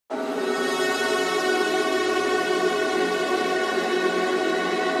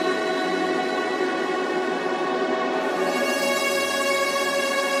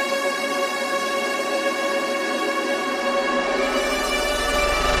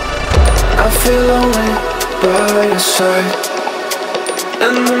feel lonely by your side,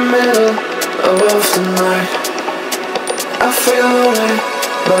 in the middle of the night. I feel lonely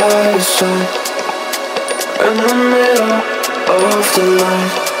by your side, in the middle of the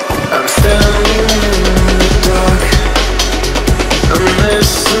light. I'm standing in the dark, I'm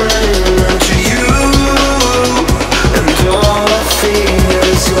listening to you, and all I feel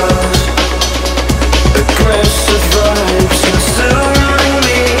is love. Aggressive vibes consuming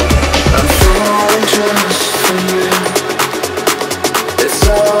me. I'm falling just for you. It's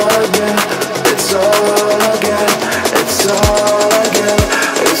all I get, it's all I get, it's all I get,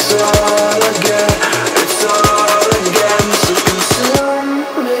 it's all I get, it's all I get. So consume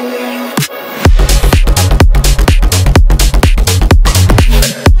me.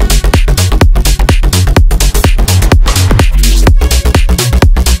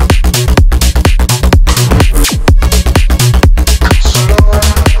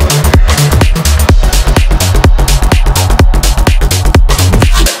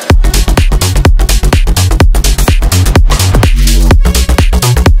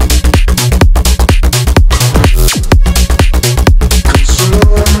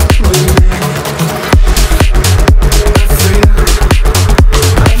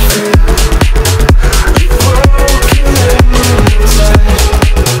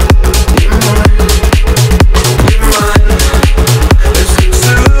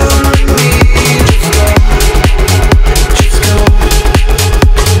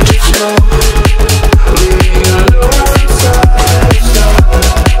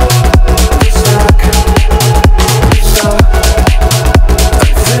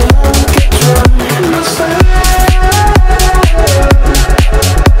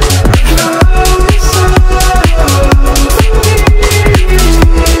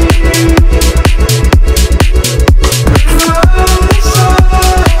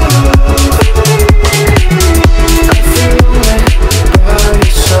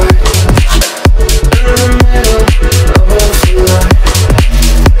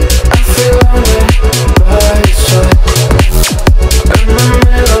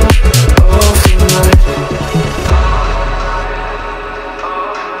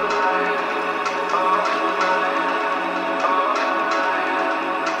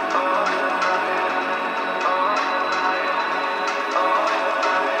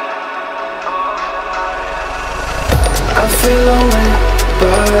 I feel lonely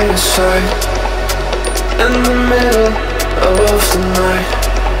by your side, in the middle of the night.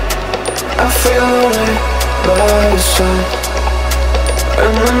 I feel lonely by your side,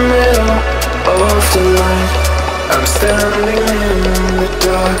 in the middle of the light. I'm standing in the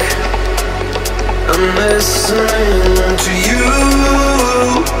dark, I'm listening to you,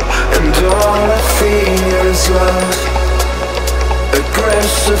 and all I feel is love.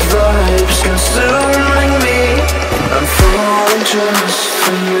 Aggressive vibes consuming me. I'm falling just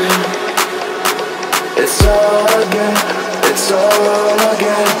for you. It's all I get, it's all I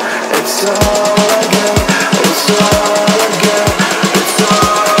get, it's all